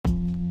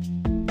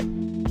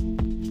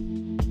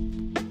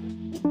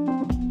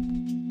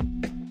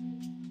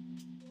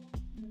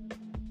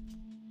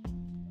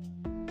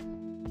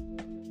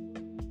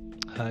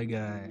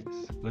guys?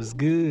 What's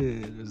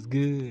good? What's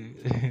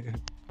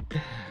good?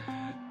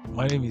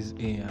 My name is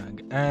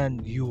Ian,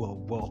 and you are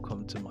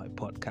welcome to my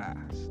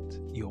podcast.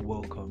 You're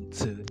welcome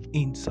to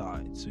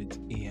Insights with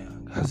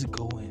Ian. How's it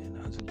going?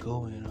 How's it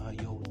going? How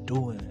you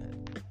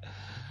doing?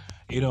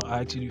 I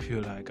actually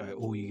feel like I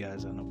owe you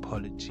guys an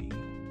apology.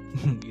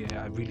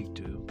 Yeah, I really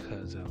do,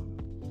 because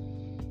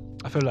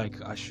I feel like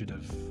I should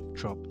have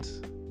dropped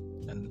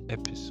an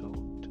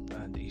episode,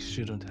 and it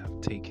shouldn't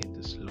have taken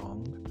this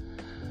long.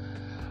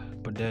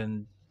 But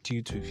then,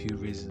 due to a few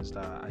reasons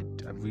that I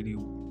really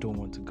don't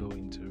want to go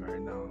into right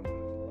now,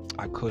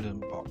 I couldn't.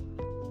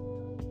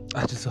 But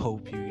I just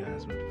hope you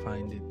guys would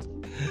find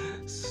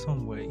it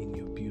somewhere in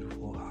your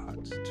beautiful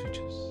hearts to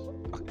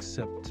just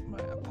accept my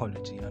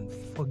apology and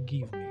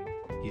forgive me.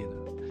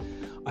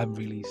 I'm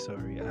really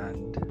sorry,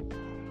 and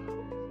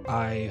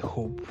I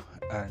hope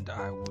and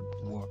I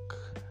would work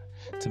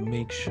to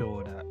make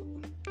sure that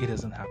it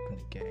doesn't happen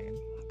again.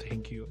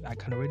 Thank you. I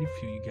can already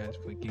feel you guys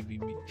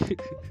forgiving me.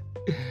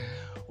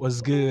 What's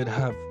good?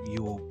 Have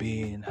you all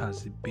been?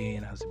 How's it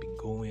been? How's it been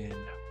going?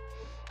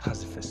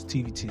 How's the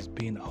festivities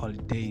been?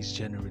 Holidays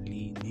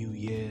generally, New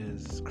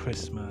Year's,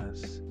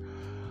 Christmas.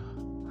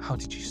 How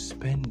did you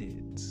spend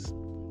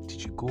it?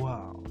 Did you go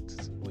out?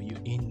 Were you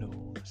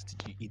indoors?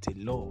 Did you eat a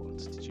lot?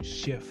 Did you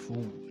share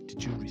food?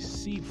 Did you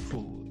receive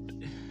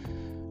food?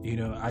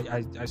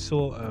 I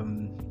saw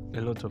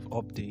a lot of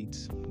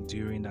updates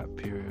during that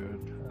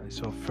period. I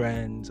saw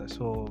friends, I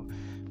saw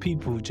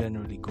people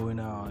generally going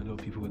out. A lot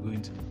of people were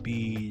going to the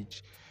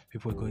beach,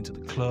 people were going to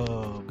the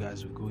club,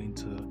 guys were going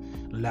to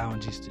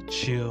lounges to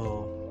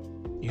chill,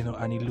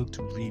 and it looked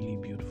really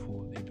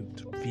beautiful. It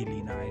looked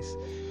really nice.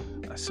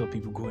 I saw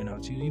people going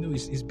out.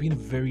 It's been a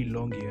very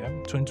long year.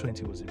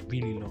 2020 was a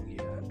really long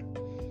year,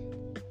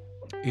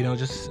 and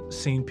just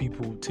seeing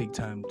people take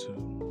time to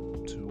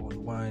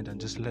unwind and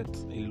just let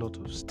a lot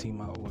of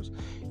steam out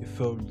it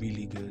felt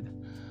really good.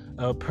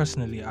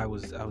 Personally, I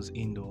was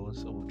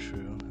indoors, all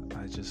true.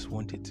 I just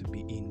wanted to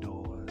be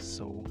indoors,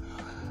 so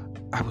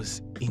I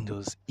was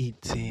indoors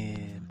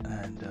eating,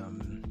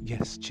 and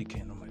yes,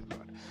 chicken. Oh my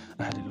god,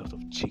 I had a lot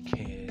of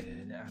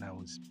chicken, and I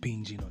was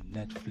binging on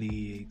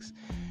Netflix,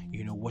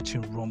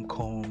 watching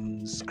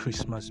rom-coms,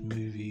 Christmas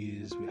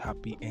movies with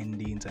happy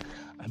endings.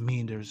 I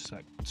mean, there's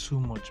like too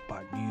much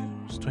bad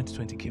news.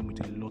 2020 came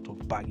with a lot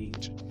of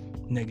baggage,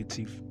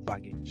 negative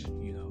baggage,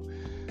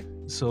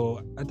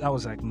 So that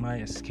was like my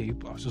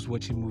escape. I was just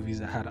watching movies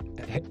that had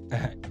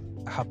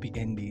happy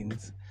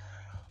endings,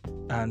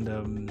 and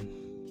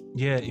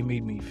it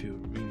made me feel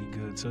really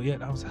good. So yeah,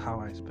 that was how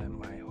I spent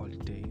my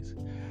holidays.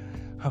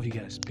 How have you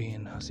guys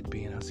been? How's it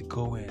been? How's it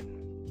going?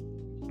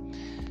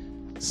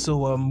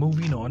 So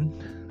moving on,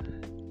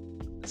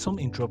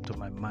 something dropped on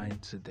my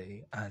mind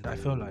today, and I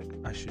felt like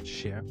I should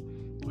share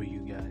with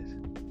you guys.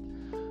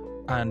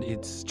 And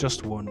it's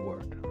just one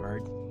word,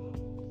 right?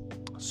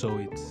 So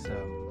it's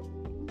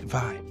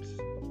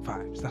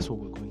vibes. That's what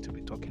we're going to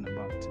be talking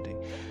about today.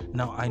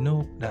 Now, I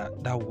know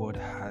that word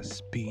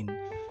has been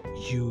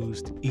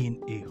used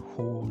in a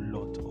whole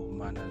lot of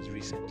manners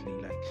recently.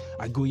 Like,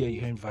 I go here,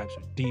 you're hearing vibes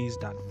with this,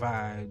 that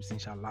vibes,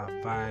 inshallah,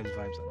 vibes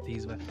and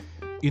these vibes.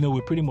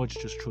 We pretty much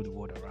just throw the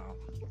word around.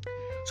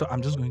 So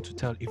I'm just going to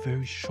tell a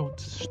very short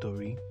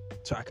story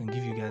so I can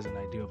give you guys an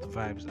idea of the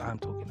vibes I'm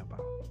talking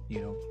about,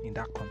 in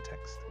that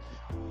context.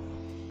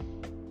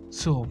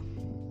 So,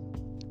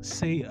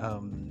 say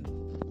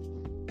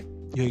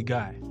you're a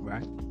guy,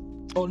 right?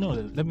 Oh no,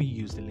 let me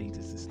use the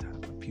ladies this time.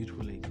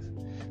 Beautiful ladies.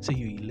 Say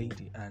you're a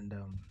lady and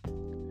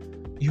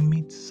you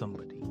meet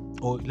somebody.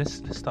 Or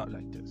let's start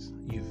like this.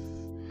 You've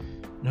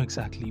not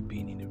exactly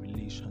been in a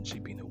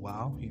relationship in a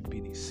while. You've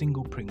been a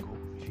single Pringle,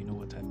 if you know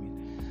what I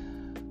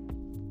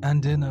mean.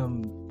 And then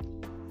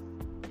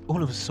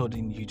all of a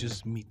sudden you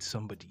just meet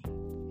somebody.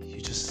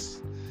 You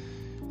just,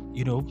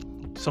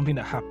 something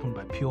that happened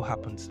by pure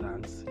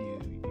happenstance.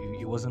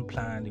 It wasn't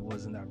planned, it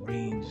wasn't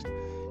arranged.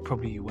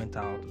 Probably you went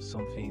out or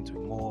something, to a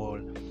mall,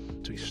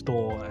 to a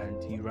store,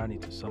 and you ran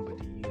into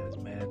somebody you guys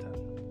met,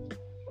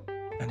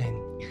 and then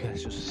you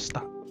guys just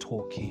start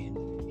talking.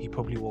 He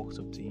probably walks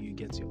up to you,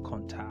 gets your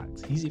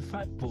contacts. He's a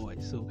fat boy,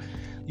 so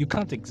you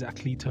can't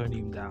exactly turn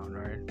him down,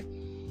 right?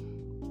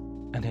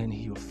 And then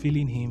you're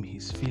feeling him,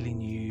 he's feeling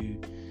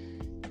you.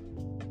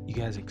 You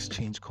guys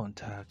exchange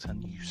contacts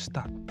and you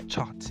start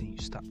chatting,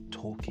 you start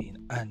talking,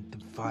 and the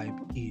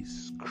vibe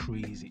is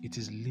crazy. It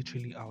is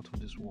literally out of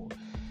this world.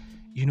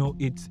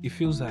 It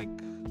feels like,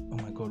 oh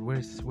my god,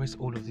 where's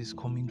all of this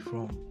coming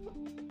from?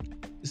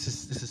 This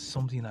is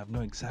something I've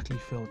not exactly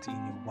felt in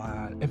a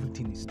while.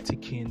 Everything is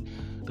ticking,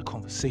 the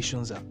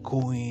conversations are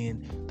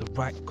going, the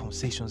right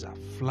conversations are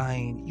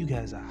flying. You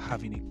guys are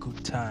having a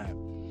good time.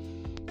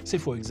 Say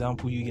for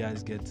example, you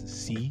guys get to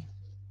see,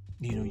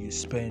 you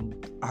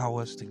spend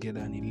hours together,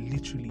 and it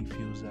literally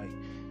feels like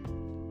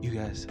you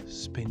guys are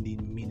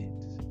spending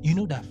minutes.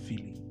 That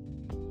feeling.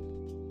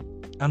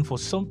 And for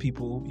some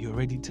people, you're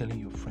already telling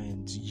your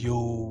friends,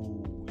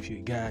 yo, if you're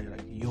a guy, you're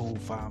like, yo,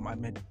 fam, I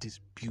met this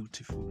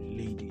beautiful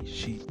lady.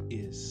 She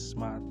is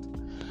smart.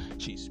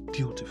 She's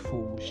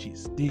beautiful.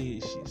 She's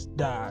this, she's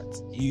that,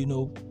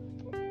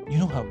 You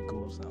know how it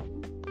goes now.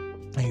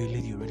 And your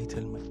lady already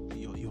telling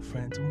your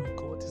friends, oh my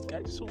god, this guy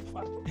is so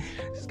fun.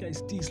 This guy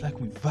is this, like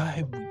we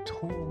vibe, we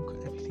talk,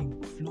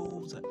 everything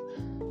flows.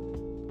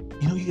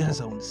 You know, you guys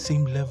are on the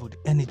same level. The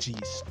energy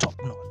is top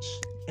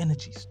notch.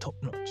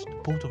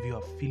 The both of you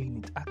are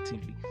feeling it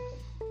actively.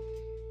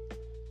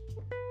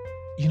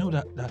 You know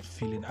that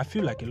feeling. I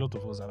feel like a lot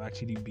of us have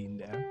actually been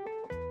there.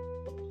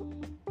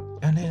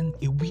 And then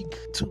a week,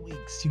 2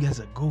 weeks, you guys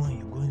are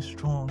you're going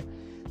strong.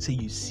 Say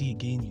you see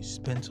again, you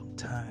spend some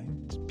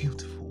time. It's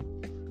beautiful.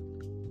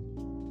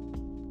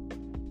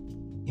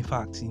 In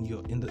fact,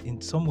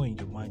 in somewhere in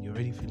your mind, you're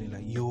already feeling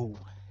like, yo,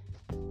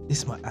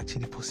 this might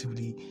actually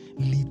possibly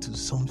lead to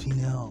something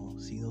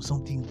else,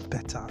 something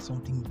better,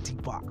 something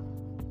deeper.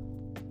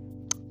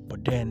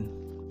 But then,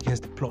 here's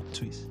the plot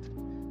twist.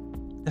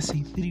 Let's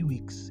say 3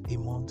 weeks, a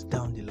month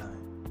down the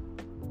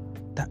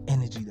line, that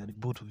energy that the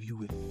both of you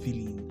were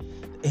feeling,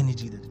 the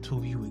energy that the two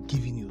of you were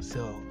giving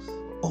yourselves,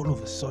 all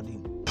of a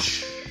sudden,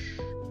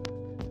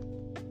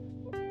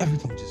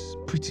 everything just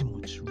pretty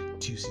much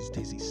reduces.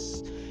 There's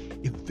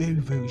a very,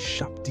 very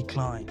sharp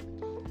decline.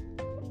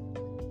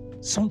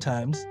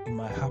 Sometimes it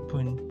might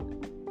happen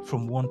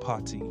from one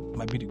party, it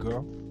might be the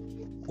girl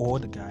or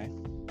the guy.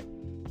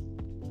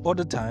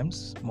 Other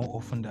times, more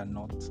often than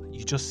not,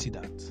 you just see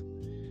that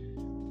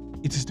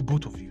it is the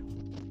both of you.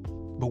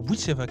 But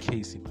whichever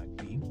case it might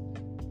be,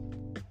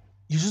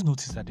 you just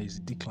notice that there's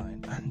a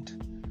decline and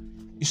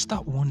you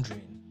start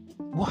wondering,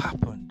 what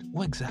happened?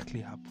 What exactly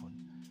happened?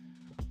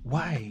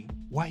 Why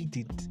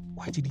did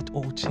it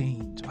all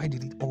change? Why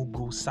did it all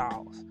go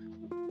south?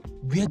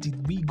 Where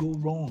did we go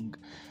wrong?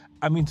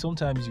 I mean,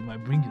 sometimes you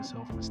might bring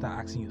yourself and start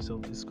asking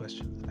yourself these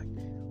questions like,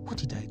 what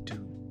did I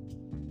do?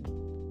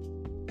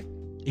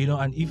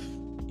 And if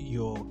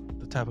you're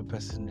the type of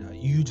person that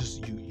you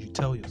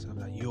tell yourself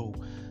that, yo,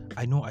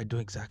 I know I don't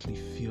exactly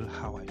feel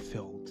how I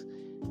felt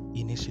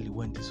initially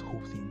when this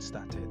whole thing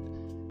started,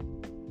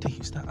 then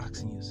you start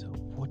asking yourself,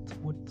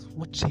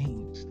 what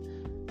changed?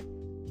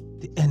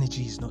 The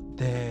energy is not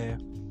there.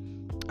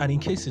 And in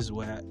cases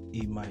where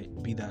it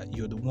might be that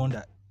you're the one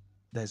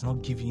that's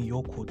not giving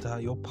your quota,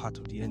 your part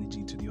of the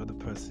energy to the other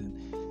person,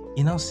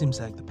 it now seems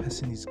like the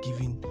person is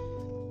giving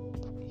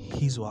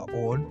his or her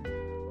all,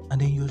 and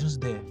then you're just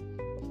there.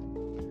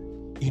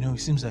 It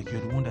seems like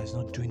you're the one that's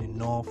not doing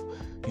enough.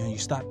 You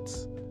start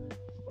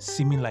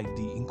seeming like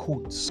the, in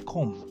quotes,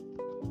 scum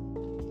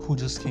who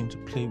just came to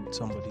play with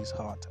somebody's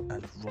heart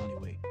and run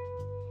away.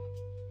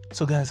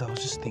 So guys, I was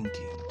just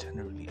thinking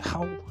generally,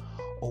 how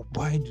or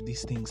why do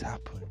these things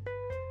happen?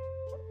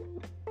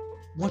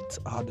 What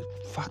are the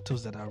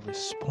factors that are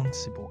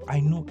responsible? I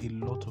know a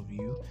lot of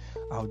you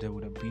out there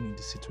would have been in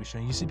this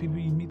situation. You see people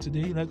you meet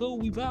today, like, oh,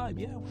 we vibe,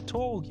 yeah, we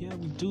talk, yeah,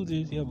 we do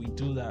this, yeah, we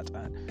do that.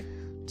 And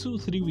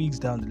 2-3 weeks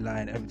down the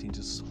line, everything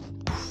just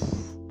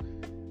poof.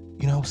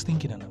 I was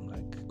thinking, and I'm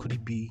like, could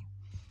it be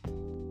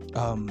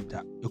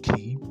that,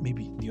 okay,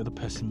 maybe the other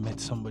person met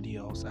somebody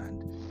else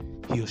and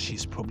he or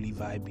she's probably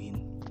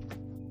vibing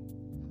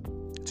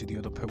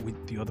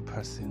with the other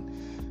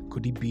person?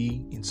 Could it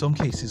be, in some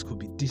cases, could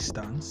be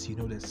distance?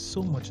 There's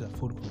so much that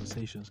phone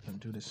conversations can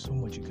do. There's so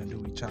much you can do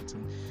with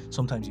chatting.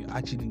 Sometimes you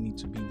actually need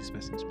to be in this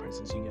person's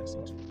presence. You guys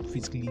need to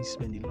physically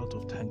spend a lot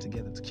of time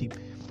together to keep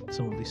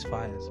some of these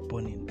fires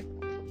burning.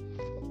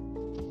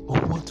 Or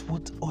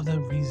what other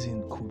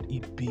reason could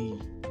it be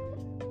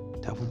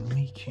that would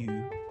make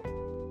you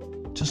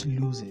just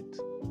lose it?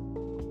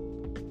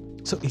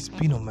 So it's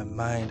been on my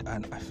mind,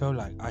 and I felt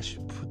like I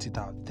should put it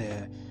out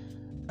there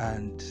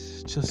and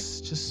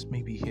just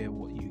maybe hear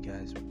what you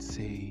guys would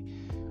say.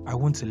 I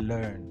want to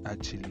learn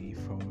actually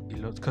from a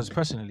lot, because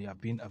personally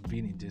I've been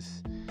in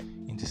these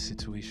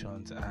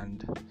situations,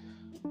 and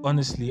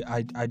honestly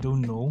I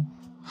don't know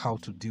how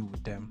to deal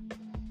with them.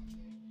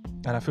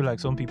 And I feel like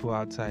some people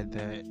outside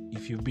there,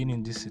 if you've been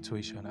in this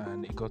situation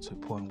and it got to a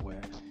point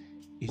where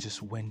it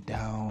just went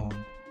down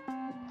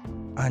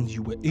and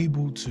you were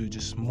able to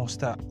just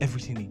muster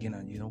everything again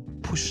and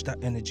push that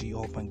energy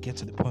up and get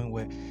to the point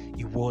where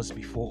it was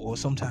before, or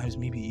sometimes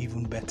maybe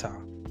even better,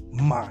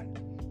 man,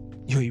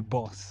 you're a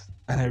boss.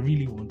 And I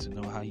really want to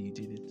know how you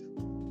did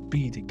it.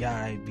 Be it a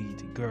guy, be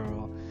it a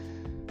girl,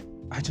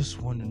 I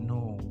just want to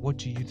know, what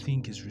do you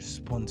think is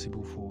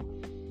responsible for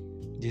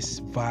these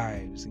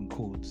vibes, in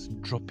quotes,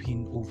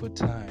 dropping over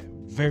time,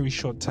 very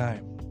short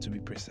time to be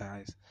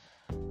precise?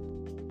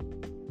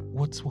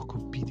 What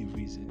could be the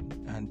reason?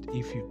 And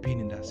if you've been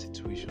in that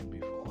situation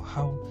before,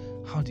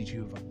 how did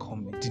you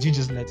overcome it? Did you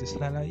just let it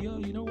slide like, yo,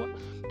 you know what,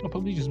 I'll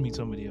probably just meet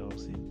somebody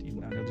else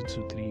in another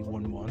 2, 3,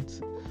 1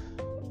 month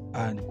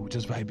and we'll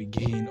just vibe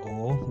again?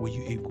 Or were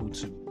you able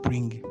to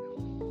bring it,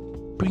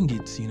 bring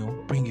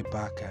it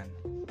back? And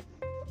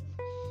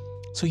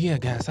so yeah,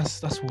 guys,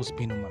 that's what's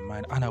been on my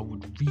mind, and I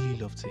would really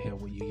love to hear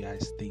what you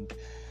guys think.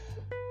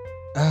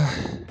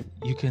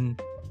 You can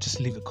just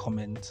leave a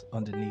comment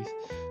underneath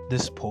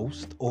this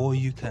post, or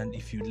you can,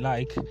 if you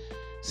like,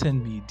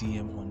 send me a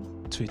DM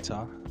on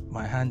Twitter.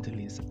 My handle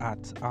is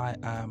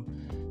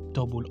 @IamTheGuy.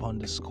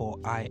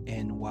 @IAM_INYANG.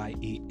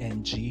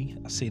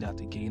 I say that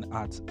again,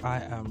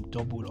 @IAM_INYANG.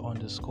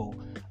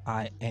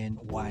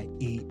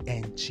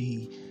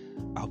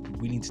 I'll be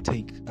willing to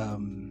take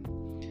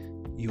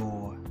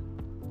your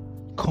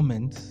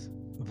comments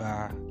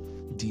via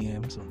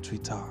DMs on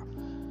Twitter.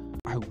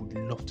 I would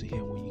love to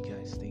hear what you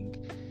guys think.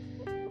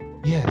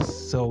 Yes,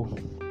 so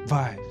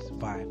vibes.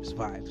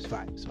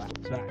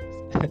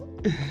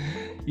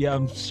 Yeah,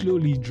 I'm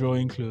slowly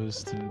drawing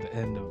close to the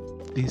end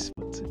of this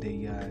for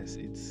today, guys.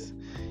 It's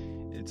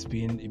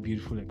been a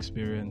beautiful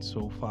experience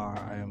so far.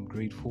 I am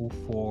grateful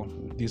for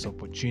this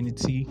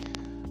opportunity,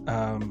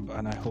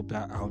 and I hope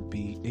that I'll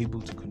be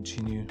able to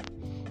continue.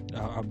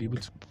 I'll be able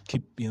to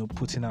keep,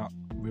 putting out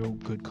real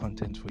good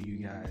content for you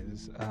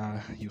guys.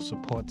 Your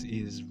support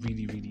is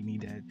really, really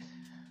needed.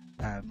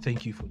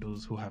 Thank you for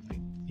those who have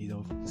been,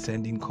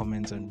 sending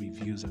comments and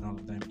reviews and all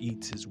of them.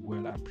 It is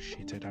well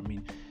appreciated. I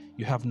mean,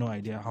 you have no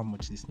idea how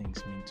much these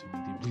things mean to me.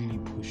 They really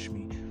push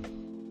me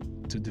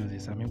to do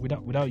this. I mean,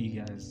 without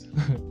you guys,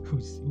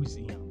 who's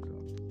young?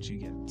 You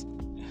get.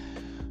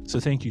 So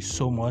thank you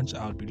so much.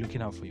 I'll be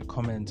looking out for your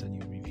comments and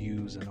your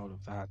reviews and all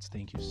of that.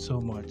 Thank you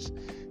so much.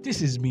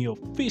 This is me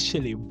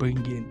officially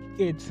bringing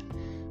it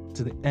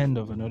to the end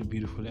of another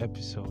beautiful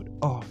episode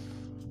of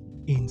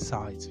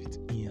Insights with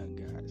Ian,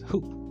 guys.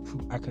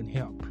 I can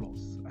hear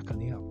applause. I can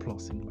hear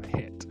applause in my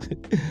head.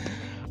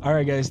 All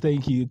right, guys.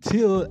 Thank you.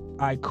 Till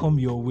I come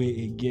your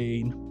way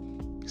again,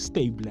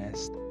 stay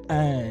blessed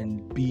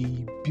and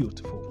be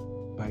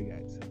beautiful. Bye,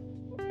 guys.